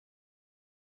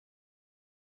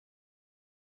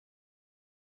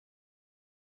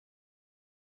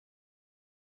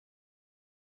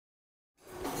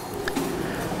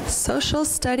Social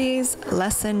Studies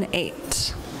Lesson 8.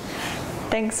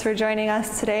 Thanks for joining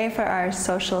us today for our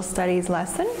Social Studies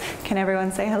lesson. Can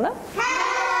everyone say hello?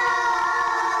 Hello!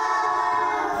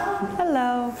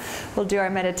 Hello. We'll do our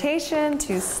meditation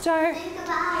to start.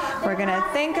 We're going to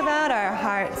think about our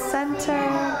heart center.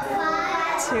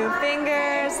 2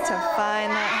 fingers to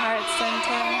find that heart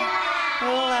center.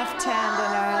 Left hand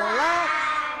in our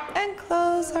lap and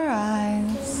close our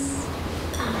eyes.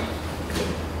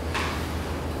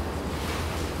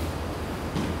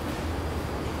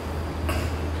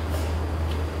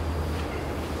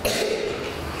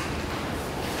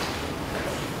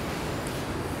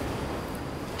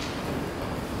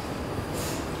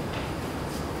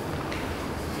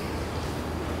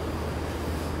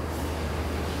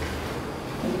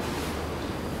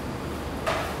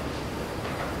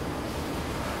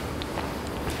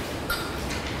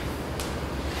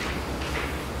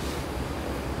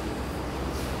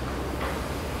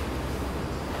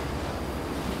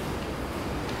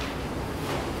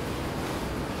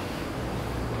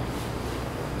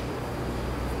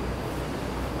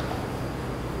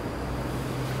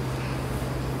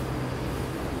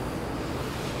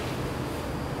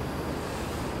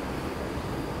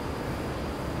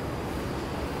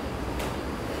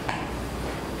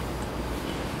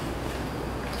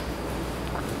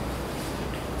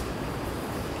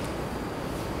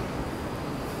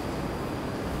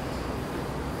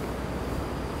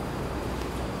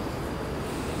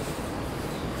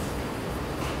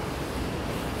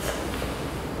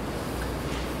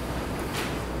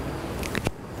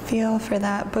 Feel for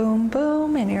that boom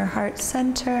boom in your heart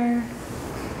center.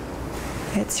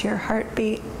 It's your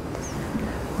heartbeat.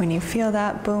 When you feel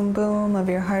that boom boom of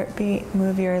your heartbeat,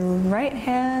 move your right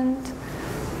hand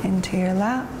into your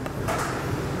lap.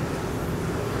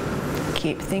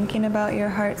 Keep thinking about your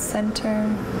heart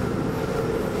center.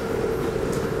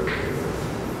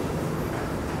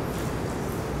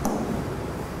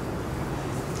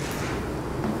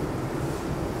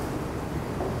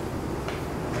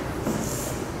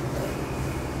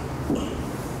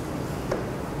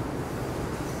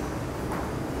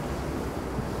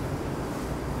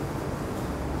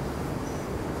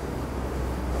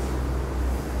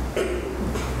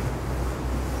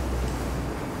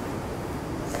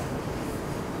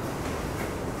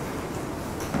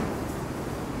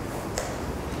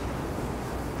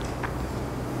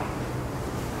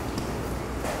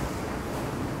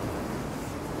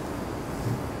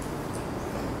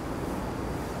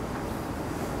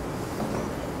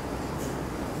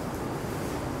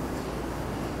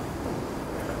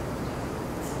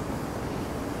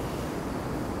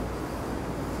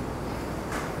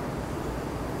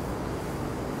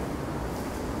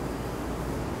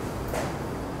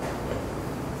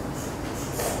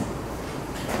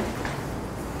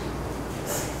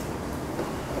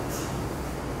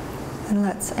 And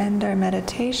let's end our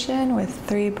meditation with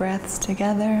 3 breaths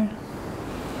together.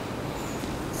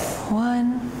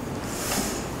 1,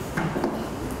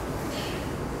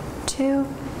 2,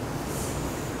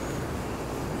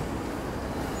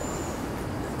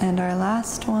 and our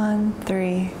last one,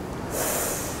 3.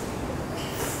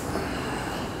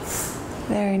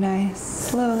 Very nice.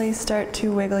 Slowly start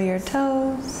to wiggle your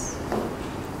toes.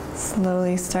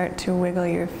 Slowly start to wiggle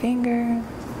your fingers.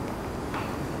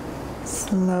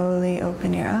 Slowly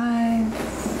open your eyes.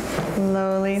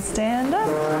 Slowly stand up.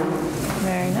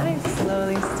 Very nice.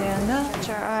 Slowly stand up. Stretch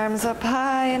your arms up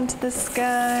high into the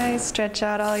sky. Stretch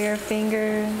out all your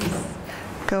fingers.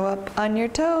 Go up on your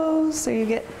toes so you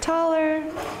get taller.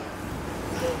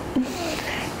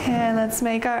 And let's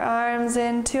make our arms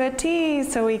into a T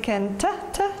so we can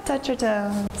touch your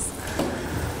toes.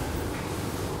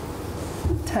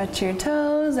 Touch your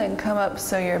toes and come up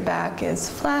so your back is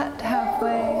flat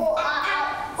halfway.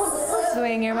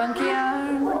 Swing your monkey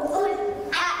arm.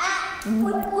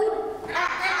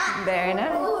 Very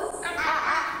nice.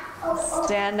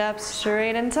 Stand up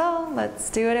straight and tall. Let's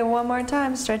do it one more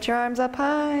time. Stretch your arms up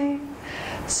high.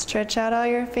 Stretch out all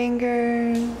your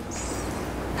fingers.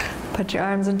 Put your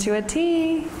arms into a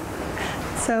T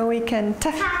so we can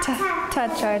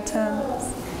touch our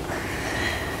toes.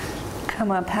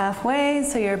 Come up halfway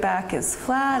so your back is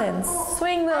flat and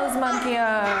swing those monkey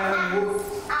arms.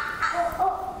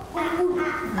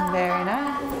 Very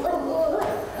nice.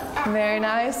 Very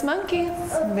nice, monkeys.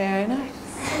 Very nice.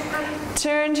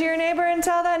 Turn to your neighbor and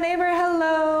tell that neighbor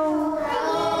hello.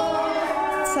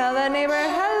 Tell that neighbor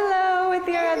hello with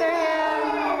your other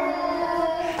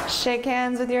hand. Shake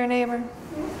hands with your neighbor.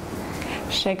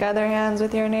 Shake other hands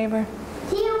with your neighbor.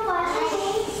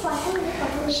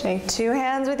 Shake 2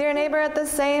 hands with your neighbor at the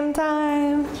same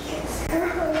time.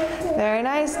 Very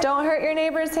nice. Don't hurt your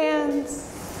neighbor's hands.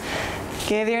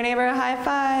 Give your neighbor a high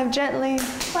five gently.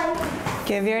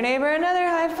 Give your neighbor another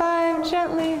high five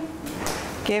gently.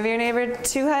 Give your neighbor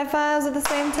 2 high fives at the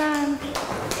same time.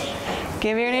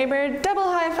 Give your neighbor double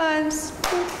high fives.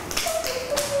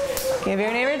 Give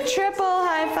your neighbor triple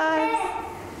high fives.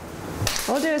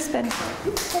 We'll do a spin.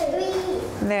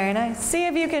 Very nice. See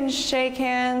if you can shake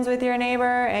hands with your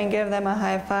neighbor and give them a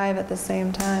high five at the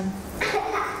same time.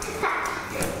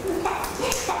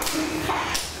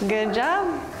 Good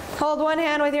job. Hold one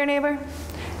hand with your neighbor.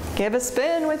 Give a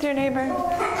spin with your neighbor.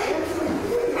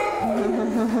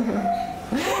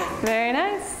 Very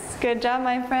nice. Good job,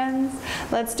 my friends.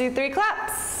 Let's do 3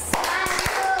 claps.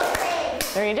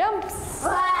 3 jumps.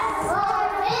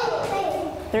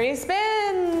 3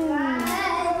 spins.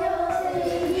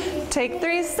 Take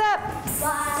 3 steps.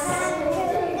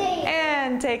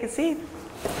 And take a seat.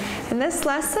 In this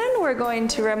lesson, we're going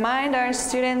to remind our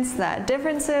students that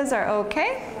differences are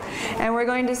okay. And we're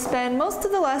going to spend most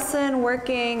of the lesson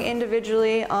working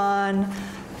individually on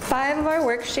 5 of our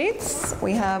worksheets.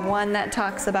 We have one that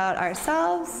talks about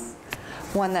ourselves,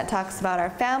 one that talks about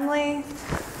our family,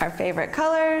 our favorite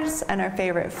colors, and our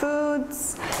favorite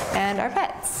foods, and our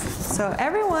pets. So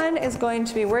everyone is going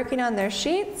to be working on their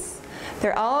sheets.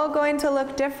 They're all going to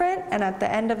look different, and at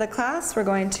the end of the class, we're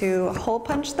going to hole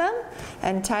punch them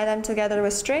and tie them together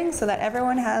with string so that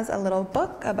everyone has a little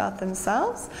book about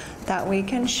themselves that we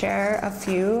can share a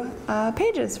few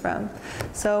pages from.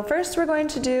 So first we're going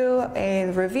to do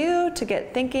a review to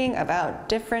get thinking about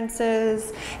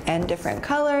differences and different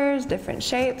colors, different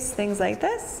shapes, things like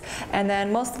this. And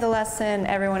then most of the lesson,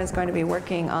 everyone is going to be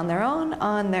working on their own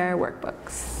on their workbooks.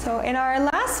 So in our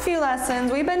last few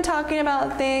lessons, we've been talking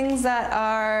about things that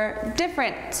are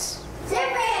different.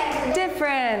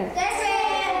 Different.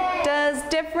 Does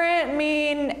different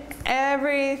mean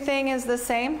everything is the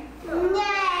same?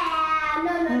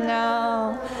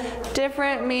 No.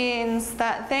 Different means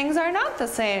that things are not the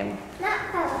same.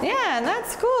 Yeah, and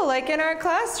that's cool. Like in our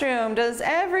classroom, does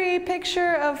every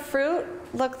picture of fruit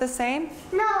look the same?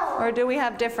 No. Or do we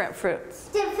have different fruits?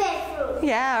 Different fruit.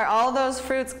 Yeah, are all those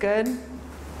fruits good?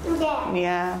 Yeah.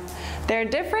 Yeah. They're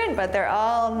different, but they're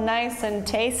all nice and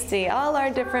tasty. All our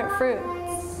different fruits.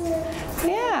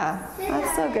 Yeah,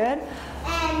 that's so good.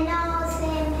 And no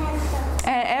same pencil.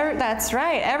 And that's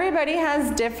right. Everybody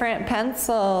has different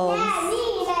pencils. Yeah,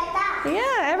 me, like that.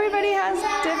 Yeah, everybody has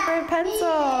different pencils.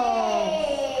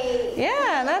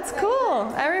 Yeah, that's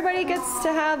cool. Everybody gets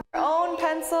to have their own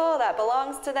pencil that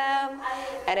belongs to them,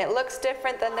 and it looks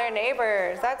different than their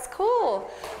neighbors. That's cool.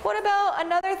 What about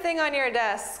another thing on your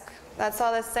desk that's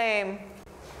all the same?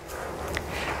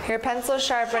 Your pencil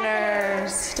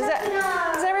sharpeners.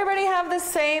 Does everybody have the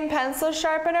same pencil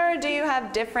sharpener, or do you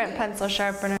have different pencil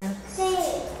sharpeners?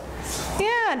 Same.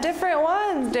 Yeah, different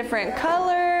ones, different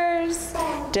colors,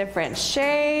 different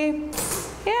shapes.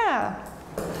 Yeah.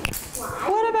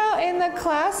 What about in the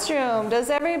classroom? Does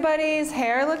everybody's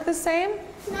hair look the same?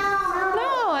 No.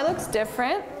 No, it looks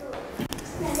different.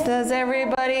 Does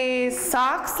everybody's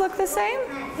socks look the same?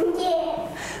 Yeah.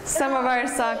 Some of our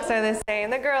socks are the same.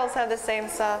 The girls have the same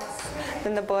socks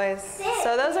than the boys.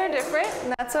 So those are different,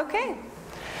 and that's okay.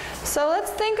 So let's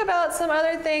think about some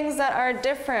other things that are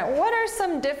different. What are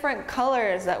some different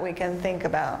colors that we can think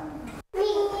about?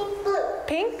 Blue.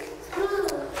 Pink? Blue.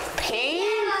 Pink?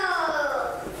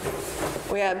 Yellow.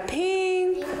 We have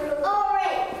pink,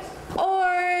 Orange.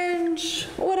 orange.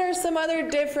 What are some other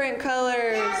different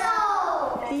colors?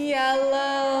 Yellow.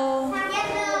 Yellow,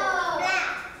 Yellow.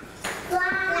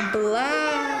 Black.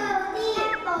 black,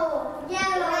 Purple.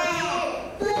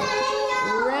 Yellow.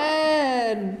 Blue.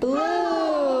 red,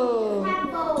 blue,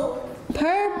 Purple.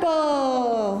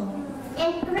 purple,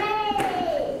 And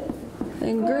gray.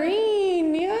 and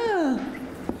green. Yeah.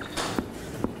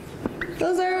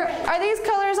 Those are these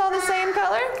colors all the same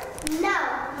color? No.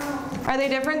 Are they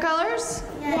different colors?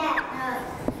 Yeah.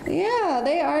 Yeah,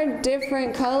 they are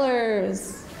different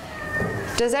colors.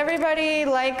 Does everybody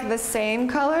like the same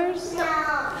colors? No.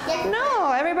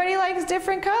 No, everybody likes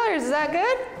different colors. Is that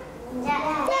good?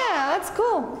 Yeah. Yeah, that's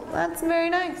cool. That's very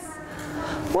nice.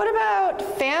 What about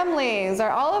families? Are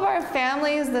all of our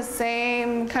families the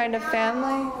same kind of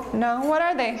family? No? What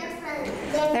are they?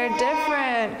 They're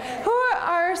different. Who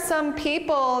are some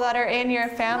people that are in your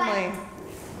family?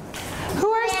 Who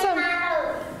are some?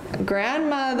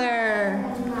 Grandmother.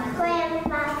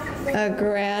 A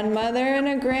grandmother and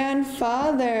a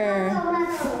grandfather.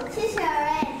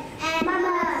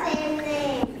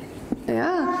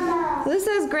 Yeah. This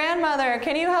is grandmother.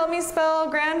 Can you help me spell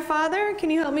grandfather? Can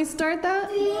you help me start that?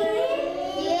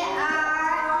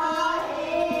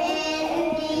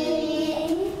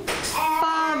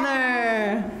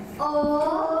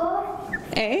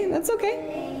 That's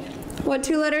okay. What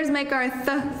two letters make our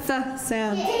th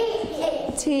sound?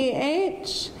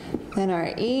 TH. Then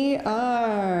our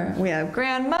ER. We have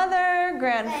grandmother,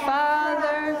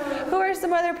 grandfather. Who are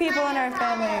some other people in our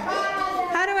family?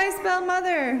 How do I spell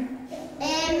mother?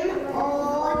 M-O-T-H-E-R.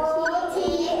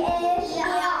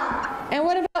 And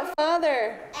what about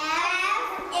father?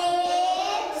 F-A-T-H-E-R.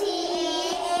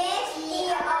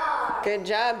 Good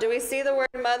job. Do we see the word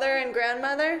mother and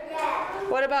grandmother? Yeah.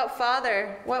 What about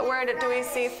father? What word do we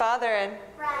see father in?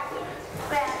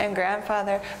 And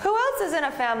grandfather. Who else is in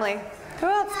a family? Who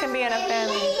else can be in a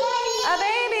family? A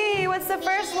baby. What's the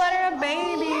first letter of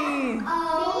baby?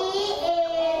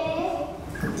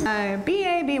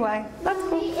 B-A-B-Y. That's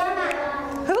cool.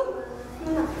 Who?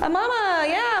 A mama.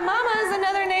 Yeah, mama is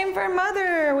another name for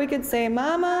mother. We could say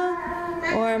mama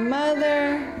or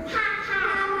mother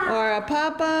or a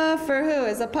papa for who?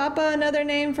 Is a papa another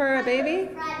name for a baby?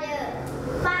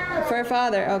 For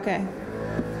father. Okay.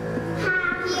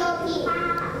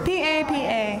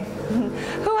 P-A-P-A.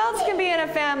 Who else can be in a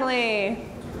family?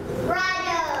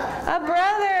 Brother. A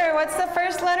brother. What's the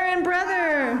first letter in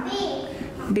brother?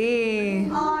 B.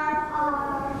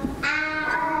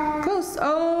 Close.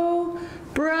 O.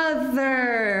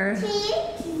 Brother.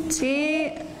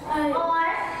 T.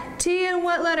 T and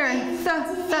what letter?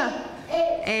 Th.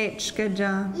 H. Good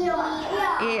job.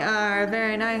 E-R.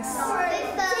 Very nice. Who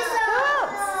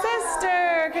else?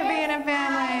 Sister could be in a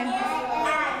family.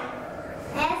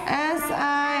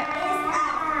 S-I.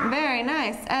 Very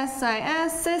nice.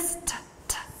 S-I-S. Sist.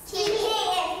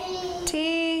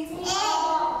 T-E-R.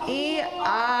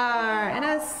 And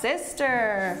a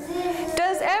sister.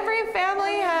 Does every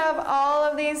family have all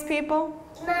of these people?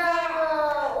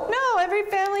 No, every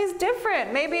family is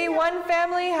different. Maybe one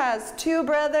family has 2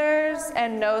 brothers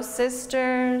and no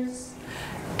sisters.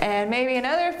 And maybe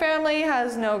another family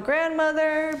has no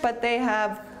grandmother, but they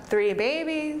have 3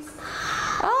 babies.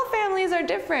 All families are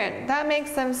different. That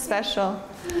makes them special.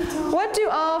 What do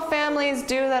all families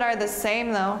do that are the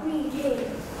same though?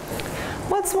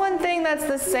 What's one thing that's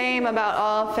the same about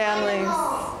all families?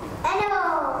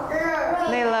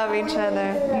 They love each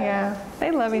other. Yeah,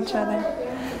 they love each other.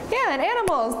 Yeah, and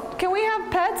animals. Can we have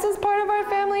pets as part of our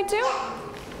family too?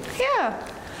 Yeah.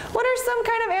 What are some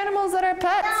kind of animals that are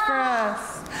pets for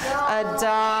us? A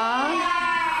dog.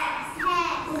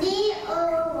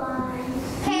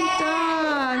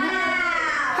 Dog.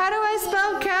 How do I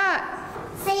spell cat?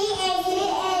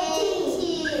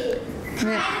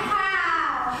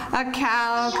 A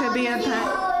cow could be a pet.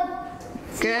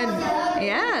 Good.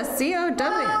 Yeah,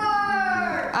 C-O-W.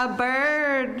 A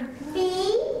bird.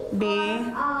 B.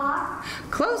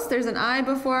 Close. There's an I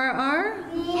before R.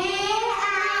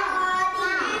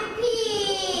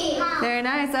 Very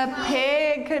nice. A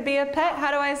pig could be a pet.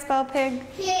 How do I spell pig?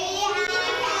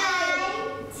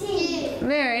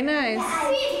 Very nice.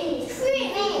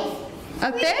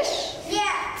 A fish?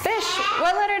 Yeah. Fish.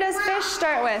 What letter does fish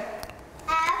start with?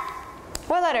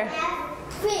 What letter?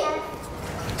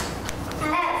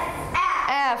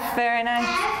 F. Very nice.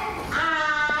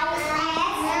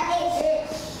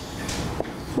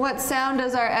 What sound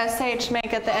does our SH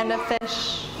make at the end of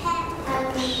fish?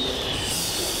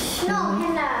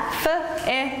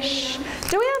 F-ish.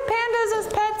 Do we have pandas as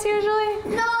pets usually?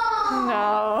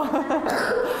 No.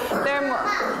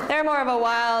 They're more of a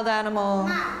wild animal.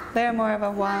 They're more of a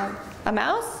wild. A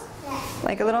mouse?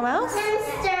 Like a little mouse?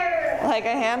 Like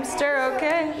a hamster,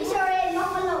 okay.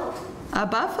 A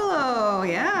buffalo,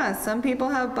 yeah. Some people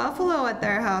have buffalo at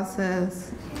their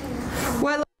houses.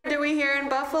 What letter do we hear in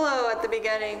buffalo at the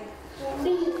beginning?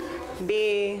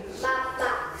 B.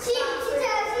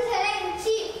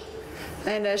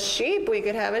 And a sheep, we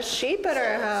could have a sheep at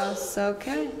our house,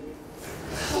 okay.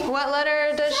 What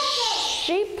letter does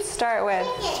sheep start with?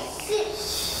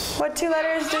 What 2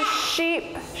 letters does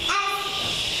sheep?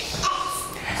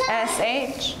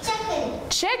 S-H.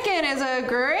 Chicken is a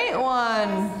great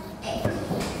one.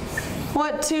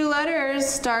 What 2 letters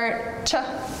start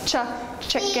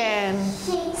chicken?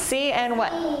 C and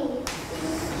what?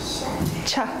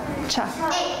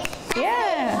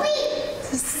 Yeah.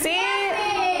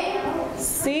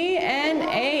 C and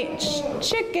H.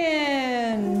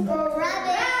 Chicken.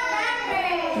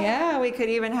 Yeah, we could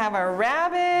even have a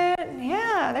rabbit.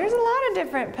 Yeah, there's a lot of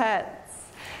different pets.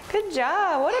 Good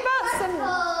job. What about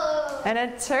and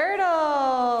a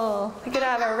turtle. We could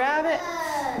have a rabbit.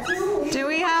 Do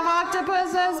we have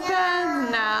octopus as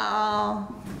pets? No.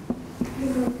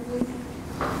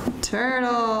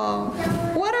 Turtle.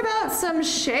 What about some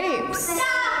shapes?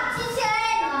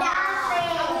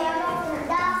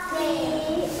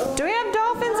 Do we have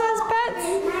dolphins as pets?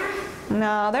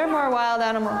 No, they're more wild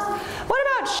animals. What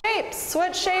about shapes? shapes.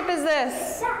 What shape is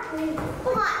this?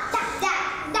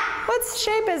 What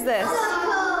shape is this?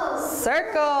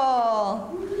 Circle.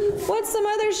 What's some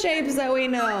other shapes that we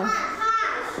know?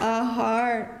 A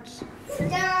heart.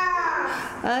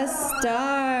 A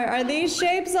star. Are these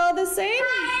shapes all the same?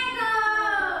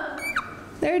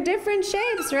 They're different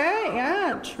shapes, right?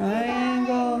 Yeah.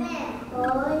 Triangle.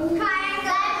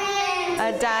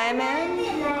 A diamond.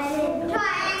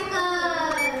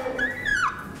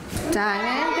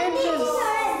 Diamond. Good job.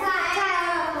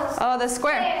 Oh, the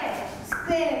square.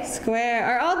 Square.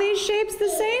 Are all these shapes the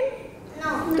same?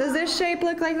 No. Does this shape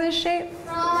look like this shape?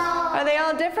 No. Are they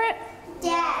all different?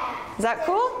 Yeah. Is that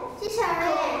cool?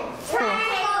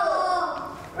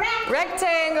 Triangle.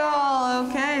 Rectangle.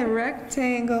 Okay,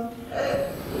 rectangle.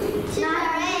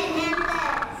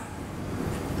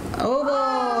 Oval.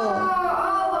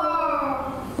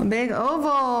 A big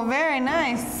oval. Very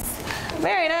nice.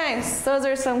 Very nice. Those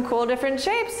are some cool different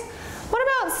shapes. What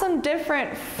about some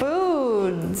different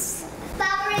foods?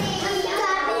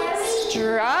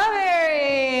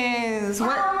 Strawberries.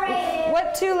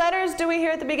 What two letters do we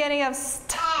hear at the beginning of st?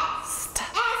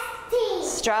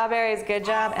 Strawberries. Good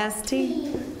job.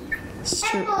 ST.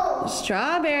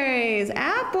 Strawberries.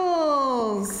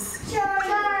 Apples.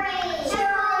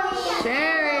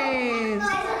 Cherries.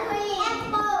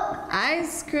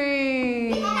 Ice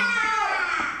cream.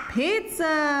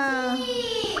 Pizza.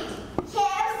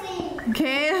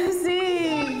 KFC.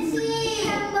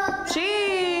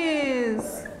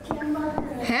 Cheese.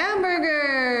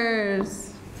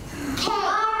 Hamburgers.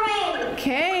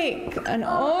 Cake. An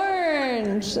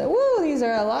orange. Woo, these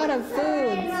are a lot of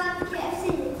foods.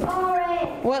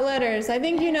 What letters? I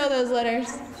think you know those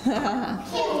letters.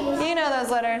 You know those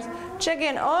letters.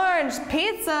 Chicken, orange,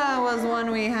 pizza was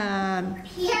one we had.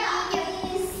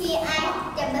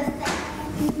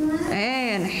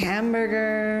 And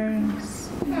hamburgers.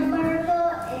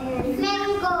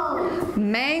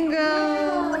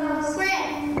 Mango.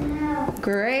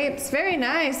 Grapes. Very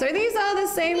nice. Are these all the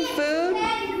same food?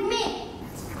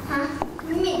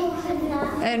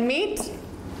 And meat?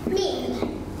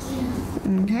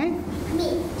 Okay.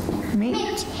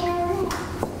 Meat.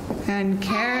 And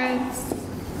carrots.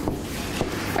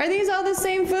 Are these all the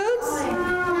same foods?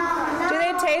 Do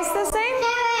they taste the same?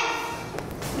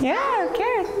 Yeah,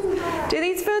 carrots. Do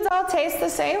these foods all taste the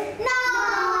same?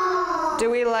 No. Do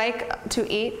we like to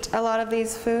eat a lot of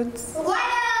these foods?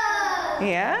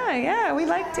 Yeah, we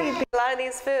like to eat a lot of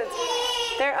these foods.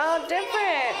 They're all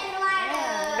different.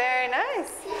 Yeah, very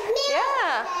nice.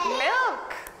 Yeah,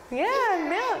 milk. Yeah,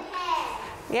 milk.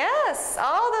 Yes,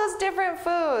 all those different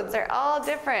foods, they're all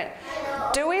different.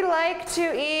 Do we like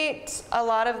to eat a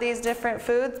lot of these different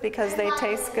foods because they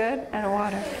taste good? And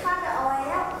water.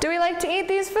 Do we like to eat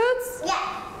these foods?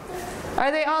 Yeah.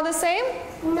 Are they all the same?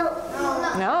 No.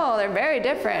 No, they're very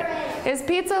different. Is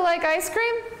pizza like ice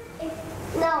cream?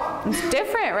 No. It's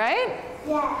different, right?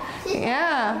 Yeah.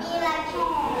 Yeah.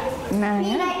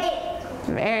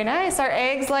 Very nice. Are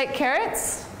eggs like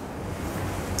carrots?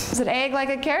 Is an egg like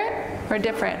a carrot or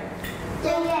different?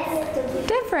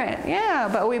 Different, yeah.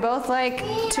 But we both like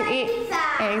to eat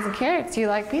eggs and carrots. You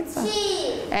like pizza?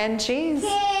 And cheese.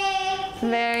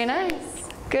 Very nice.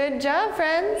 Good job,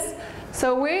 friends.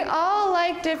 So we all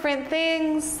like different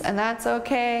things, and that's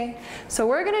okay. So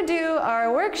we're going to do our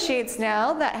worksheets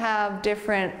now that have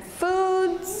different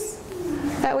foods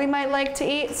that we might like to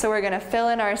eat. So we're going to fill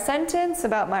in our sentence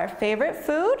about my favorite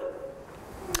food.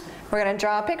 We're going to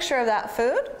draw a picture of that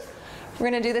food. We're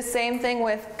going to do the same thing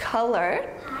with color.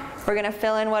 We're going to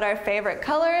fill in what our favorite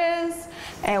color is,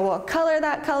 and we'll color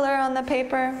that color on the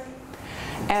paper.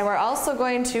 And we're also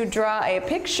going to draw a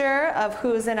picture of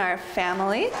who's in our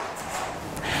family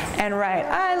and write,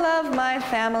 I love my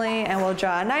family, and we'll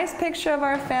draw a nice picture of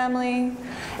our family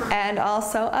and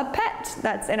also a pet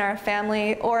that's in our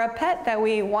family or a pet that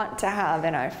we want to have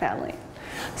in our family.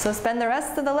 So spend the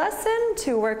rest of the lesson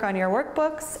to work on your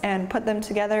workbooks and put them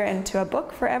together into a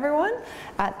book for everyone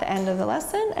at the end of the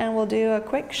lesson, and we'll do a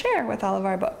quick share with all of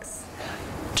our books.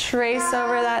 Trace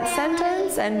over that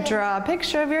sentence and draw a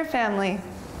picture of your family.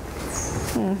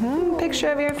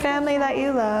 Picture of your family that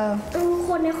you love.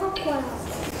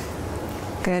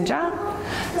 Good job.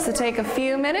 So take a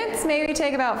few minutes, maybe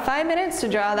take about 5 minutes to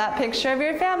draw that picture of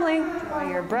your family. Draw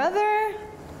your brother.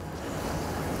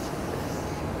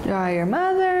 Draw your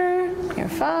mother, your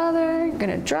father. You're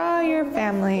gonna draw your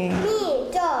family.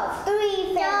 Me, draw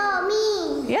 3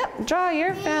 family. Me. Yep, draw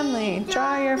your family.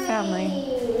 Draw your family.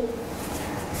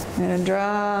 I'm gonna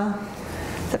draw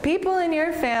the people in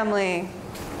your family.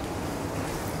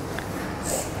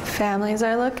 Families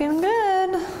are looking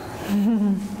good.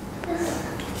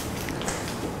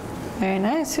 Very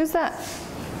nice. Who's that?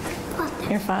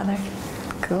 Your father.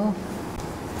 Cool.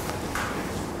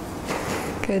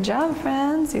 Good job,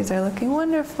 friends. These are looking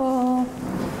wonderful.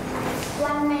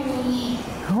 1 minute.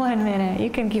 1 minute.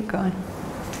 You can keep going.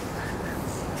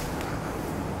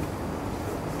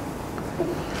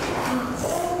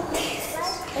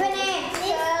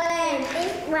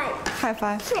 Right. High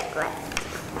five. Right.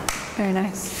 Very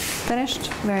nice.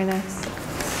 Finished? Very nice.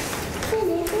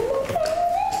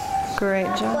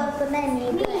 Great job.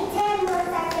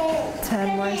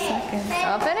 10 more seconds.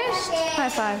 All finished? High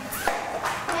five.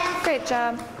 Great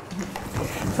job.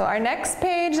 So our next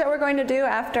page that we're going to do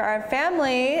after our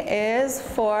family is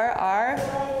for our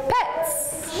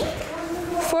pets.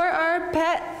 For our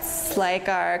pets, like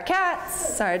our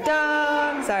cats, our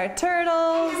dogs, our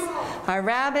turtles, our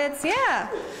rabbits, yeah.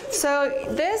 So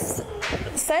this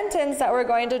sentence that we're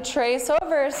going to trace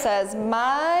over says,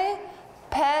 my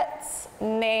pet's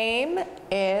name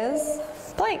is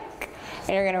blank.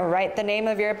 And you're going to write the name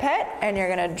of your pet, and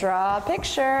you're going to draw a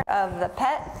picture of the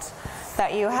pet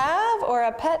that you have or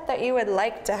a pet that you would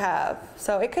like to have.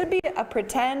 So it could be a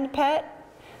pretend pet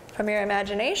from your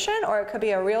imagination, or it could be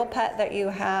a real pet that you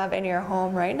have in your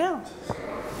home right now.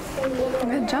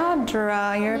 Good job.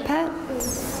 Draw your pet.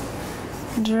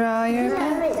 Draw your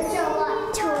pet.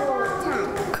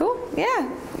 Cool. Yeah.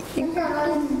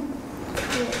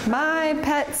 My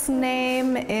pet's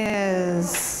name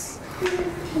is...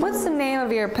 What's the name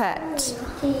of your pet?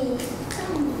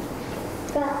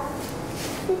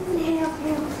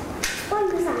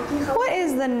 What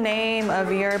is the name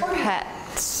of your pet?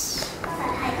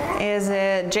 Is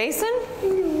it Jason?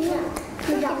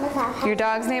 Your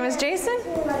dog's name is Jason?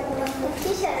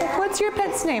 What's your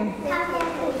pet's name?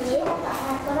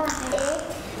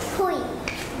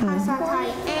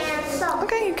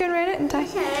 Okay, you can write it in Thai.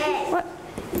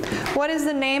 What is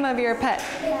the name of your pet?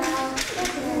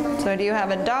 So do you have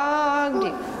a dog?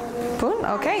 Poon?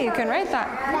 Okay, you can write that.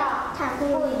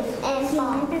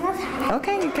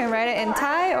 Okay, you can write it in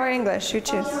Thai or English. You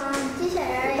choose.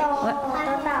 What?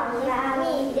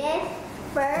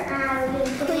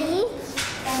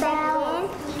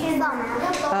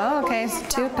 Oh, okay,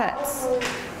 so 2 pets.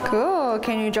 Cool.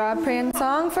 Can you draw a Korean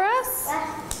song for us?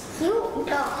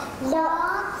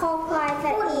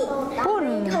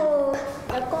 Poon.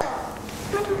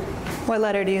 What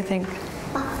letter do you think?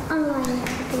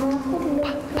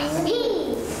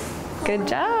 Good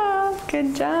job.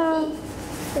 Good job.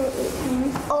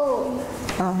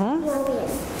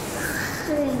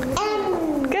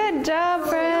 Good job,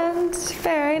 friends.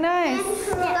 Very nice.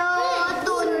 Good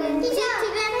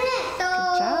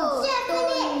job.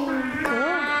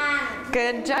 Cool.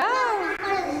 Good job.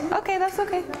 Okay, that's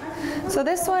okay. So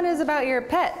this one is about your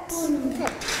pet.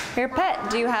 Your pet.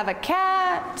 Do you have a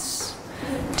cat?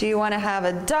 Do you want to have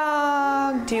a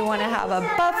dog? Do you want to have a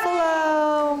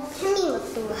buffalo?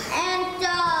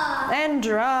 And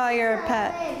draw your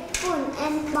pet. Pon.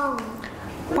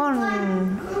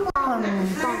 Pon. Pon.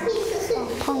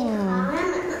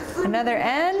 Another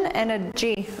N and a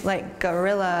G, like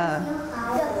gorilla.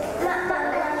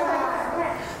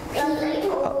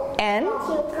 N.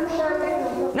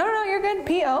 No, you're good.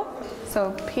 P-O.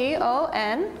 So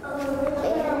P-O-N.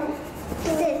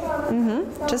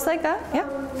 Just like that, yeah.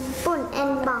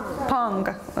 Pong.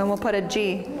 And we'll put a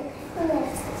G.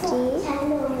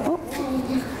 Oh.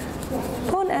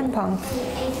 Pon and Pong.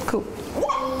 Cool.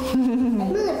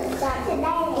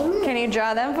 Can you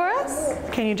draw them for us?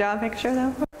 Can you draw a picture of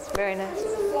them for us? Very nice.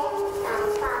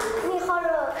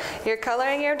 You're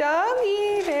coloring your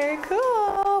doggy. Very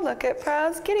cool. Look at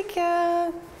Proud's kitty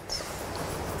cat.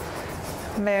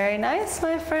 Very nice,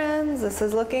 my friends. This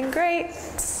is looking great.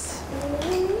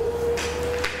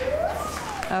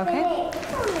 Okay.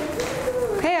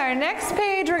 Okay, our next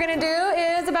page we're going to do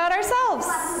is about ourselves.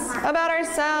 About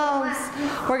ourselves.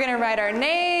 We're going to write our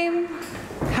name,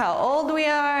 how old we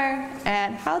are,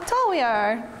 and how tall we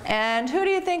are. And who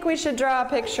do you think we should draw a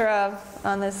picture of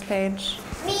on this page?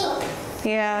 Me.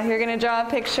 Yeah, you're going to draw a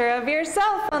picture of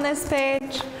yourself on this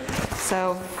page.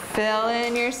 So fill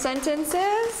in your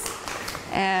sentences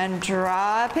and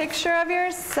draw a picture of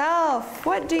yourself.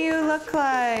 What do you look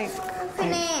like?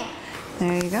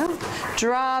 There you go.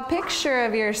 Draw a picture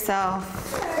of yourself.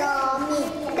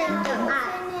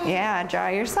 Yeah, draw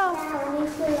yourself.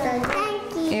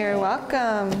 Thank you. You're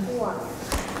welcome.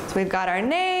 So we've got our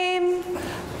name,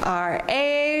 our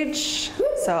age.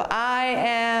 So I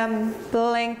am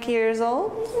blank years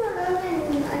old.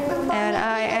 And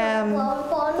I am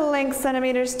blank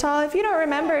centimeters tall. If you don't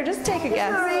remember, just take a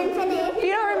guess. If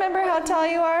you don't remember how tall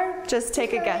you are, just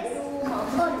take a guess.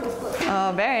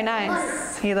 Oh, very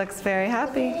nice. He looks very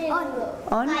happy.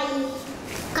 On.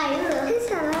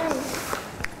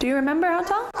 Do you remember how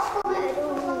tall?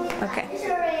 Okay.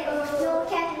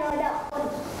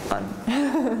 Fun.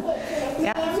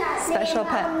 Yeah, special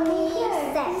pet.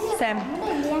 Sam,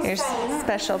 your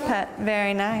special pet.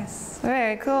 Very nice.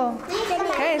 Very cool.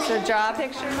 Okay, so draw a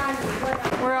picture.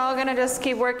 We're all gonna just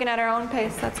keep working at our own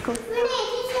pace. That's cool.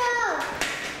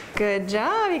 Good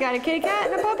job. You got a kitty cat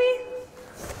and a puppy?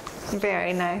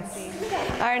 Very nice.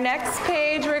 Our next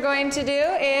page we're going to do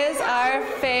is our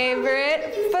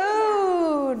favorite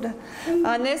food.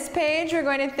 On this page, we're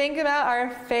going to think about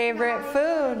our favorite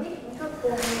food.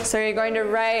 So you're going to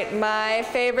write my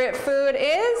favorite food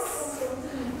is,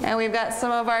 and we've got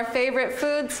some of our favorite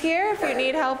foods here. If you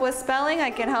need help with spelling, I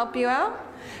can help you out.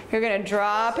 You're going to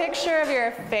draw a picture of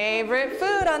your favorite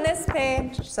food on this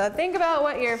page. So think about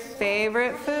what your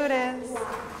favorite food is.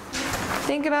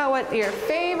 Think about what your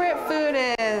favorite food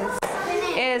is.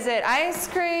 Is it ice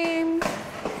cream?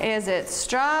 Is it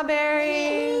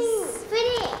strawberries?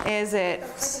 Is it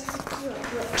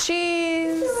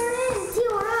cheese?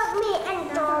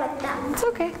 It's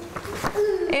okay.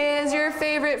 Is your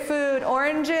favorite food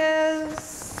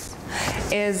oranges?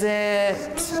 Is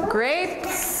it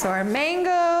grapes or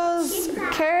mangoes?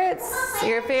 Carrots?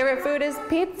 Your favorite food is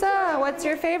pizza. What's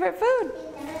your favorite food?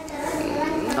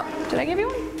 Oh, did I give you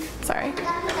one? Sorry.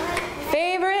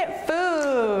 Favorite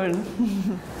food.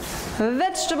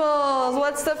 Vegetables.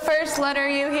 What's the first letter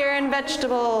you hear in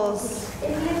vegetables?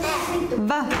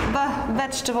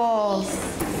 Vegetables.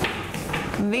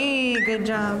 V. Good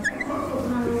job.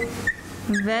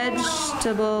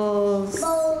 Vegetables.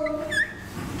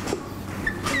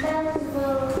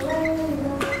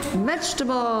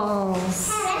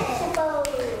 Vegetables.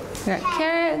 We got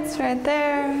carrots right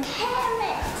there.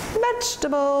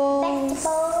 Vegetables.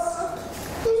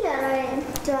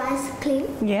 Draw ice cream.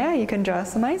 Yeah, you can draw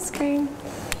some ice cream.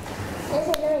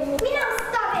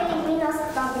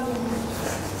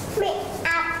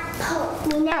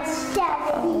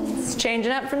 It's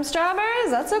changing up from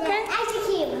strawberries. That's okay.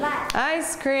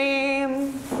 Ice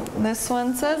cream. This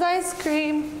one says ice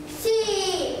cream.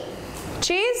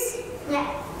 Cheese? Yeah.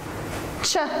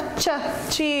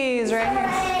 Cheese right here.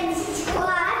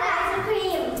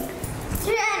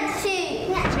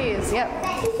 Cheese, yep.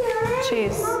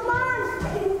 Cheese.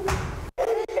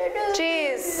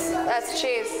 Cheese. That's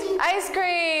cheese. Ice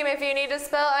cream. If you need to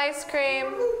spell ice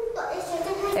cream,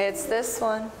 it's this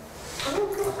one.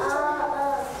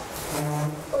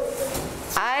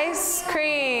 Ice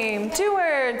cream. 2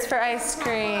 words for ice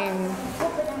cream.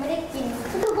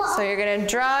 So you're going to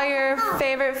draw your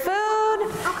favorite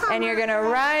food, and you're going to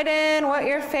write in what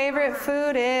your favorite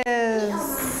food is.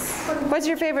 What's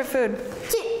your favorite food?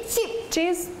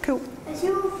 Cheese? Cool.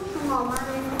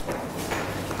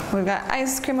 We've got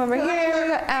ice cream over here. We've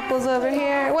got apples over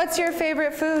here. What's your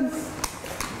favorite food?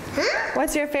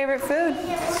 What's your favorite food?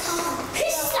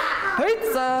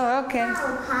 Pizza. Okay.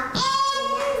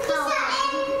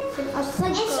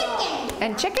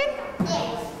 And chicken?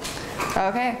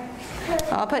 Okay.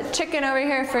 I'll put chicken over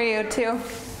here for you too.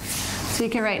 So you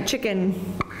can write chicken.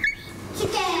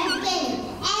 Chicken and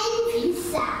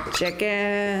pizza.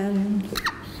 Chicken.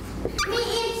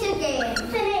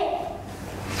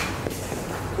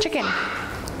 Chicken.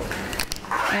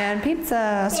 And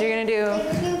pizza. So you're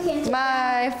gonna do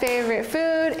my favorite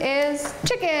food is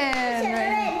chicken.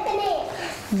 Right.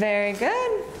 Very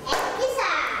good.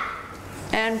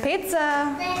 And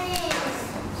pizza.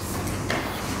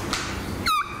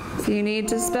 If you need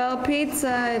to spell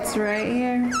pizza, it's right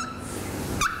here.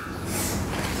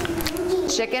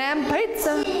 Chicken and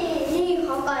pizza.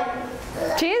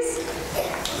 Cheese?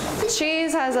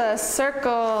 Cheese has a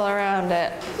circle around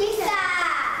it.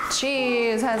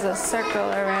 Cheese has a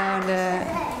circle around it.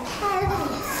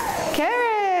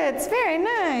 Carrots, very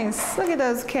nice. Look at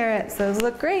those carrots, those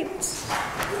look great.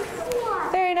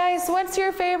 Very nice. What's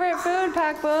your favorite food,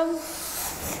 Pakboom?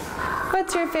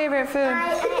 What's your favorite food?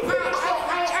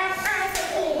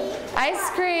 Ice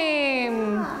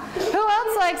cream. Who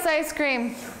else likes ice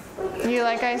cream? You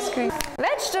like ice cream?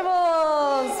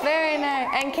 Vegetables, very nice.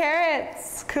 And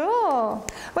carrots, cool.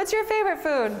 What's your favorite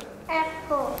food?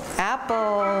 Apple.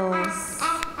 Apples.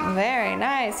 Very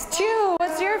nice. Chew,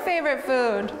 what's your favorite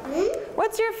food?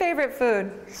 What's your favorite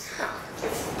food?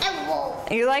 Apple.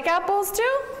 You like apples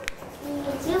too?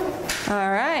 All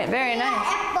right, very nice.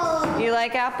 Apple. You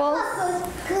like apples?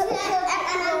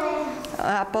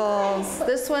 Apples.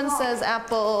 This one says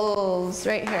apples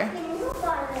right here.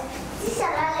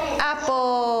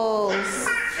 Apples.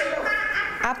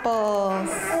 Apples.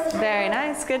 Very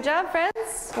nice. Good job,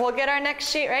 friends. We'll get our next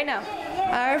sheet right now.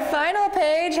 Our final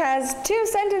page has 2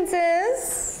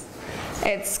 sentences.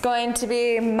 It's going to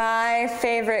be my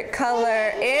favorite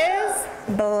color is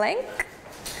blank.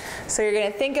 So you're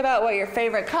going to think about what your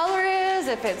favorite color is,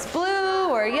 if it's blue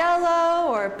or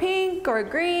yellow or pink or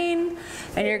green,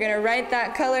 and you're going to write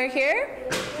that color here.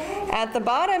 At the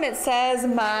bottom it says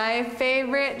my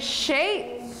favorite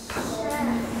shape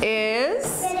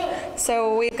is,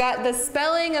 so we've got the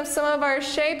spelling of some of our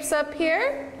shapes up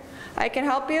here. I can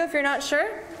help you if you're not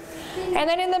sure. And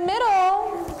then in the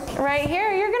middle, right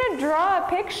here, you're going to draw a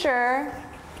picture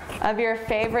of your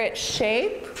favorite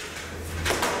shape.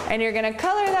 And you're going to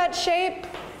color that shape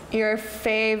your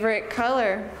favorite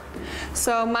color.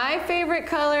 So my favorite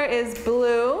color is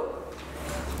blue.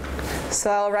 So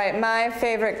I'll write my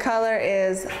favorite color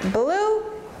is blue,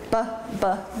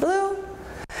 blue.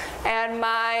 And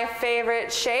my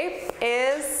favorite shape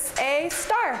is a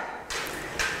star.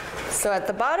 So at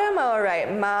the bottom I'll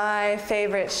write my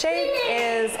favorite shape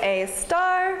is a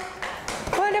star.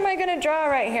 What am I going to draw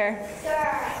right here?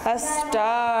 A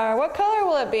star. What color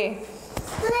will it be?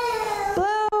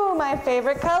 Blue, my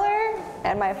favorite color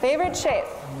and my favorite shape.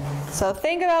 So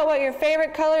think about what your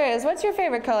favorite color is. What's your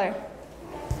favorite color?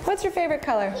 What's your favorite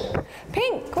color?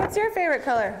 Pink. What's your favorite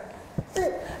color?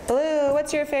 Blue.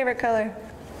 What's your favorite color?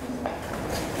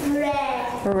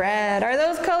 Red. Red. Are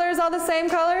those colors all the same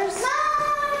colors?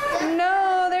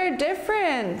 No, they're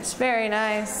different. Very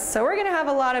nice. So we're going to have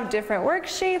a lot of different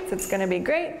worksheets. It's going to be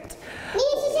great.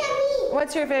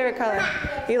 What's your favorite color?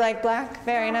 You like black?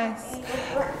 Very nice.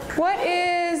 What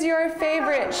is your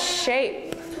favorite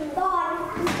shape?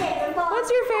 What's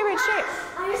your favorite shape?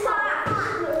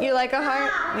 You like a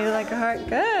heart? You like a heart?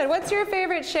 Good. What's your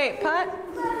favorite shape, Pot?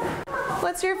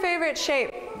 What's your favorite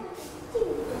shape?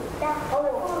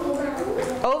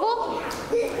 Oval?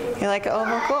 You like an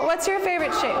oval? Cool. What's your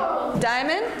favorite shape?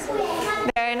 Diamond?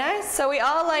 Very nice. So we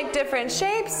all like different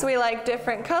shapes. We like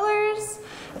different colors.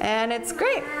 And it's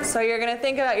great. So you're going to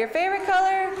think about your favorite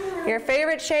color, your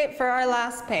favorite shape for our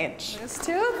last page. This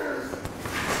too.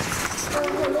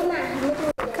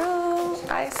 Go.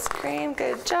 Ice cream.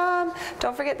 Good job.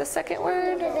 Don't forget the second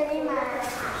word.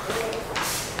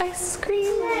 Ice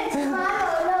cream.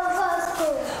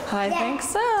 I think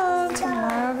so.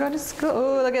 Tomorrow go to school.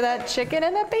 Ooh, look at that chicken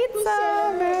and the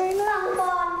pizza. Very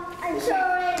nice.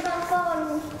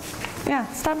 Yeah,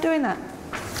 stop doing that.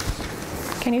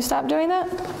 Can you stop doing that?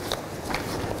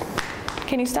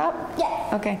 Can you stop? Yeah.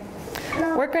 Okay.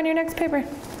 Work on your next paper.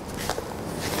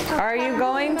 Are you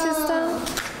going to stop?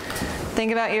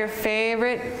 Think about your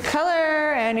favorite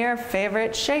color and your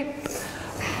favorite shape.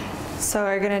 So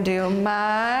we're going to do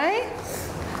my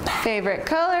favorite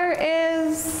color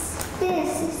is...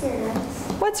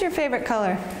 What's your favorite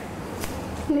color?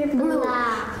 Blue.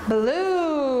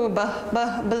 Blue.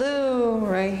 Blue.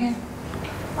 Right here.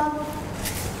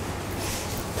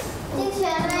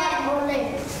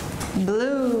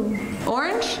 Blue.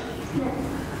 Orange?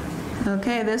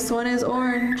 Okay, this one is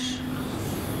orange.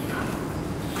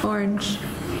 Orange.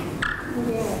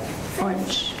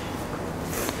 Orange.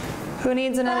 Who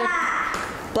needs another?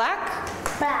 Black?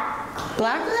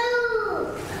 Black?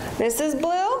 Blue. This is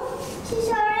blue? She's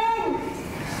orange.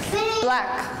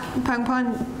 Black. Pang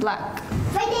Pang, black.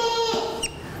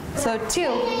 So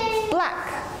two.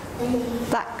 Black.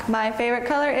 Black. My favorite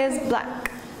color is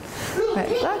black. Right,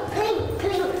 black.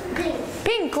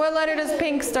 Pink. What letter does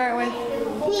pink start with?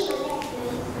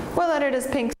 What letter does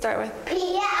pink start with?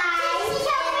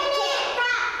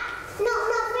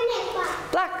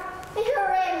 Black.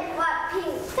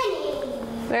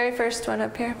 Very first one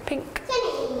up here. Pink.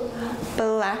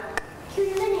 Black.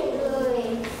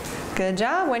 Good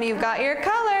job. When you've got your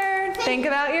color, think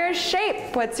about your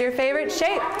shape. What's your favorite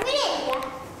shape?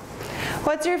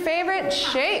 What's your favorite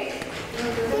shape?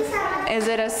 Is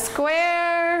it a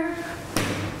square?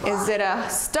 Is it a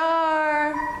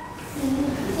star?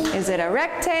 Is it a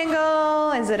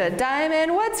rectangle? Is it a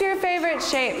diamond? What's your favorite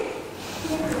shape?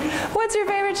 What's your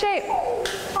favorite shape?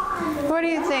 What do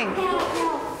you think?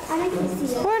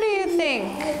 What do you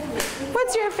think?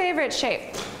 What's your favorite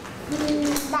shape?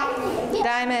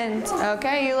 Diamond.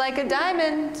 Okay, you like a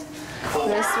diamond.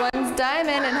 This one's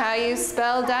diamond, and how you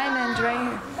spell diamond right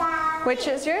here. Which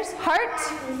is yours? Heart?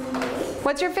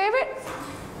 What's your favorite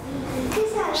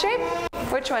shape?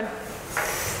 Which one?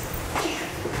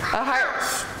 A heart.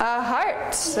 A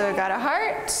heart. So we got a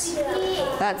heart.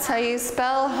 That's how you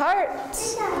spell heart.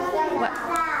 What?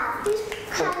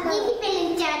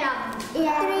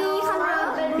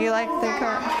 You like the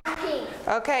color?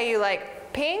 Okay, you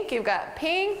like pink. You've got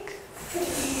pink.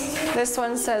 This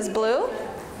one says blue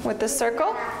with the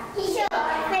circle.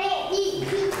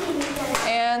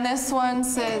 And this one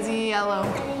says yellow.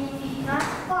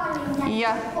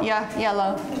 Yeah,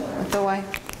 yellow. with the Y.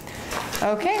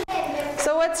 Okay.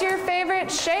 So what's your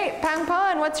favorite shape?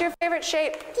 Pangpon, what's your favorite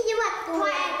shape?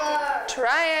 Triangle.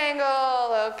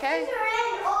 Triangle. Okay.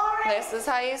 This is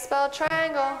how you spell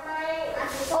triangle.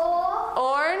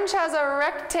 Orange has a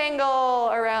rectangle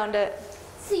around it.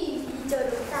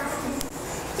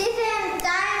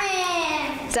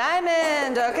 Diamond.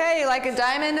 Diamond. Okay, you like a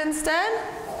diamond instead?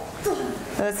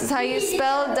 This is how you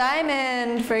spell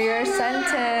diamond for your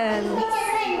sentence.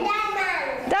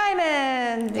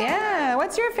 Diamond. Yeah.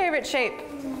 What's your favorite shape?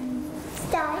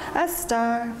 Star. A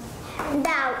star.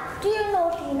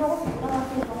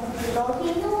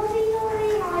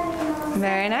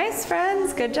 Very nice,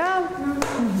 friends. Good job.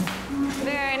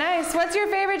 Very nice. What's your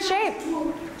favorite shape?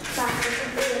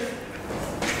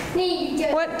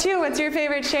 What's your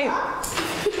favorite shape?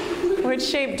 Which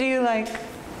shape do you like?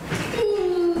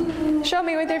 Show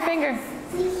me with your finger.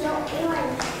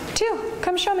 2.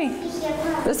 Come show me.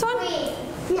 This one?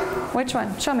 Which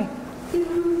one? Show me.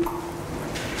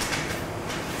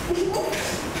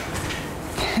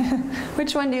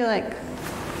 Which one do you like?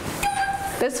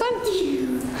 This one?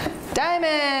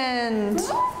 Diamond.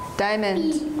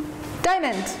 Diamond.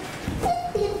 Diamond.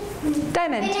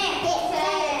 Diamond.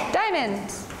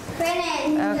 Diamond.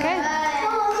 Okay.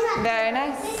 Very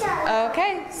nice.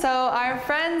 Okay, so our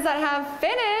friends that have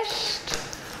finished,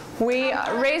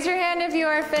 raise your hand if you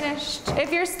are finished.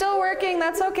 If you're still working,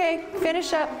 that's okay.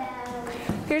 Finish up.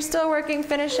 If you're still working,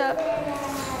 finish up.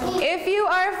 If you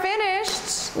are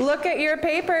finished, look at your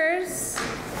papers.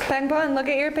 Pangpon, look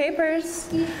at your papers.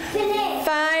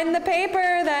 Find the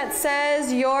paper that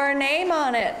says your name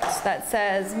on it. That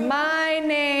says, my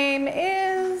name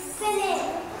is...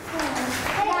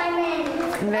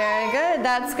 Very good.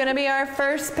 That's going to be our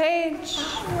first page.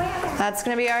 That's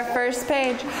going to be our first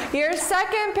page. Your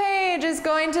second page is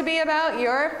going to be about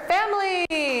your family.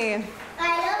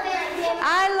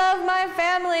 I love my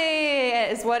family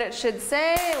is what it should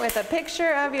say with a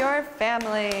picture of your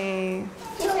family.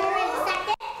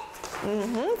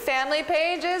 Family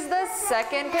page is the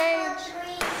second page.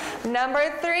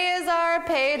 Number 3 is our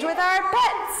page with our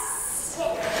pets.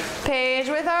 Page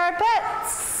with our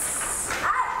pets.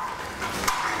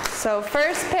 So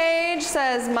first page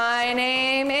says my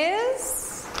name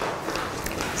is.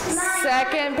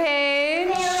 Second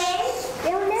page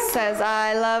says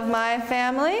I love my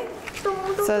family.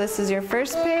 So this is your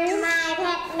first page.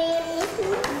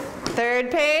 Third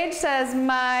page says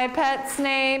my pet's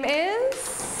name is.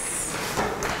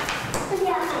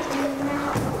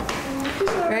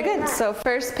 Very good. So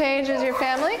first page is your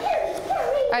family.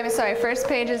 I'm sorry, first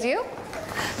page is you.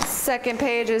 Second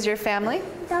page is your family.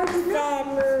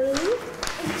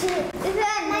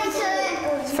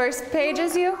 First page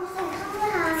is you.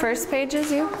 First page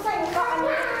is you.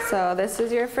 So this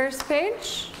is your first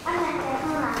page.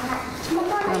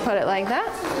 I'll put it like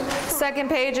that. Second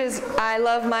page is I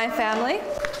love my family.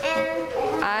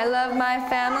 I love my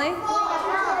family.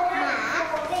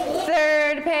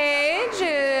 Third page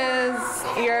is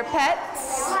your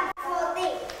pets.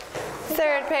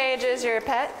 Third page is your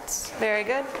pet. Very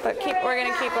good. But we're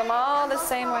going to keep them all the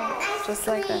same way, just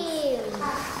like this.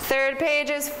 Third page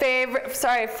is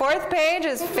fourth page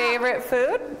is favorite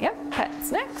food. Yep,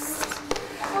 pets next.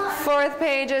 Fourth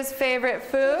page is favorite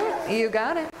food. You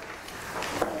got it.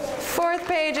 Fourth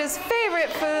page is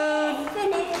favorite food.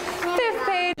 Fifth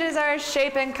page is our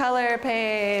shape and color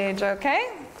page, okay?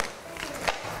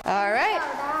 All right.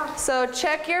 So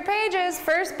check your pages.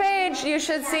 First page, you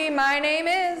should see my name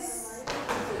is.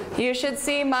 You should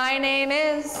see my name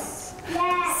is.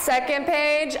 Second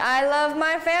page, I love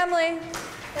my family.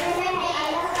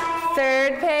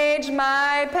 Third page,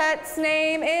 my pet's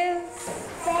name is.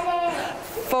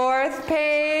 Fourth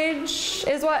page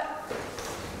is what?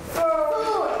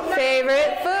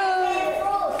 Favorite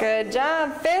food. Good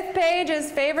job. Fifth page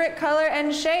is favorite color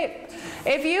and shape.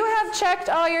 If you have checked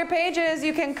all your pages,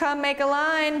 you can come make a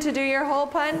line to do your hole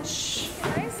punch.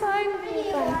 Nice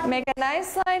line. Make a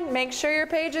nice line. Make sure your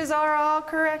pages are all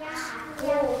correct.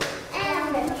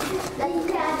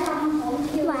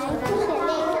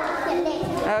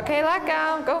 Okay,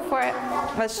 Lakao, go for it.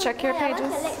 Let's check your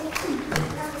pages.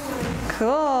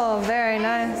 Cool, very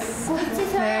nice.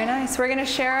 Very nice. We're going to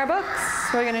share our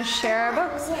books. We're going to share our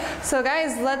books. So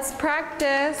guys, let's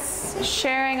practice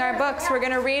sharing our books. We're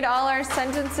going to read all our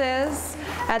sentences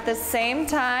at the same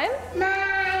time.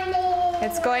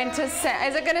 It's going to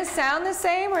is it going to sound the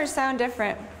same or sound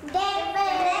different? It's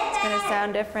going to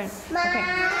sound different. Okay.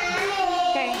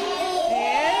 Okay.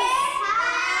 Yes.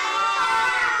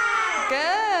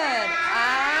 Good.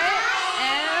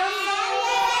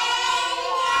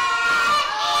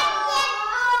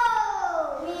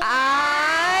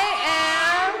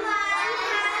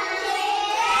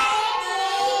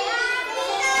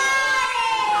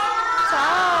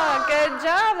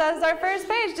 That was our first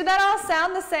page. Did that all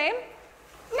sound the same?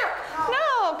 No.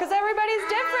 No, because everybody's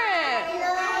different.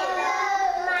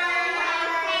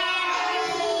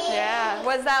 Yeah.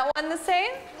 Was that one the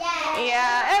same? Yeah.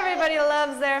 Yeah, everybody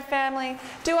loves their family.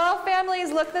 Do all families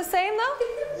look the same though?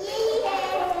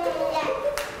 Yeah.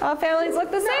 All families look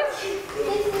the same?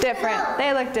 Different.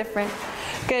 They look different.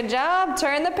 Good job.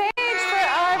 Turn the page for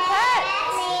our pet.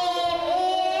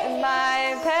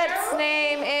 My pet's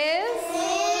name is?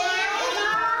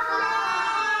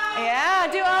 Yeah.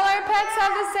 Do all our pets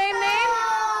have the same name?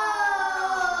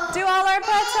 Do all our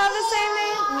pets have the same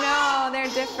name? No, they're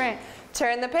different.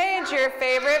 Turn the page. Your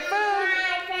favorite food.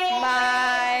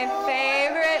 My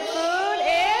favorite food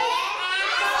is?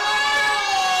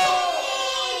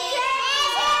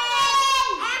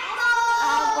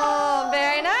 Apple.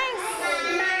 Very nice.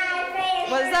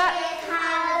 Was that?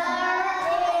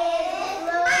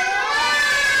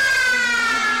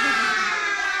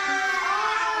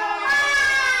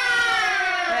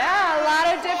 Yeah, a lot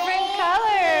of different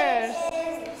colors.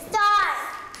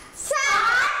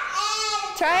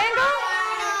 Triangle?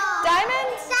 Diamond?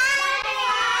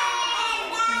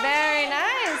 Very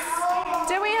nice.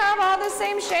 Do we have all the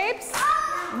same shapes?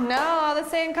 No, all the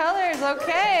same colors.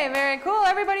 Okay, very cool.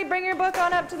 Everybody bring your book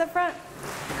on up to the front.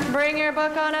 Bring your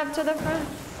book on up to the front.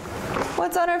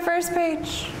 What's on our first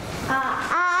page? My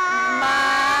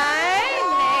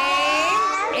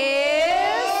name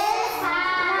is...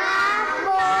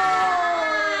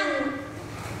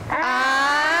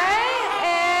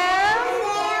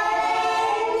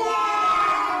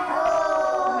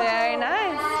 Very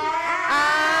nice.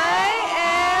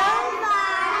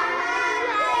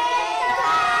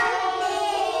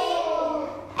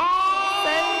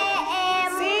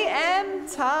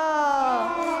 CM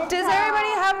Tall. Does everybody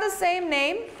have the same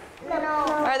name? No.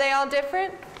 Are they all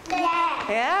different? Yeah.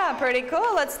 Yeah, pretty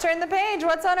cool. Let's turn the page.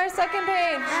 What's on our second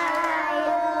page?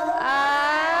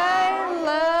 I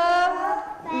love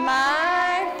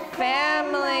my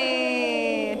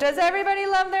family. Does everybody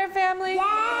love their family?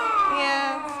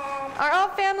 Yeah. Are all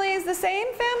families the same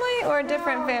family or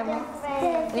different families?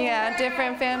 Yeah,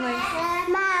 different families.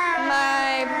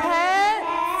 My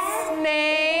pet's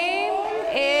name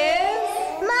is?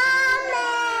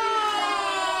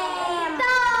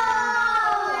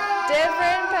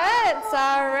 Different pets.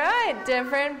 All right,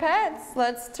 different pets.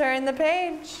 Let's turn the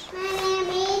page.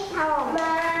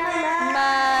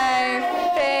 My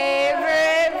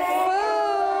favorite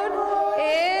food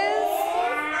is?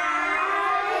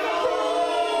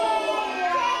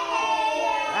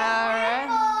 All right.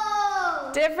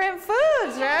 Different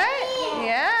foods, right?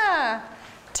 Yeah.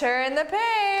 Turn the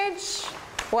page.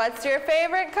 What's your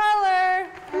favorite color?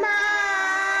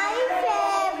 My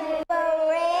favorite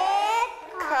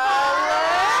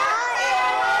Color?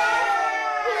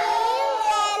 pink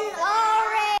and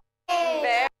orange.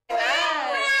 Very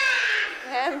nice.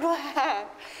 And black.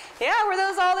 Yeah, were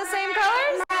those all the same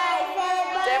colors? My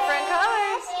favorite Different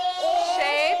colors.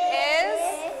 Shape is?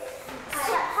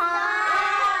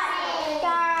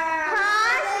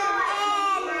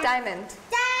 Diamond.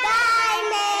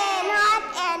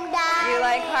 You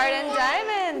like heart and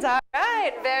diamonds. All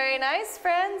right. Very nice,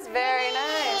 friends. Very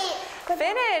nice.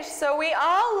 Finish. So we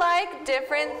all like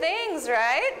different things,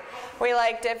 right? We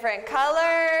like different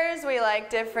colors. We like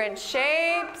different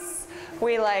shapes.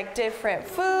 We like different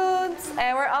foods.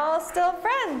 And we're all still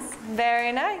friends.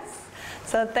 Very nice.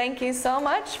 So thank you so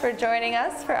much for joining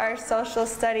us for our social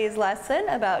studies lesson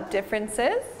about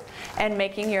differences and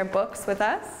making your books with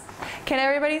us. Can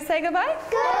everybody say goodbye?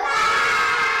 Goodbye.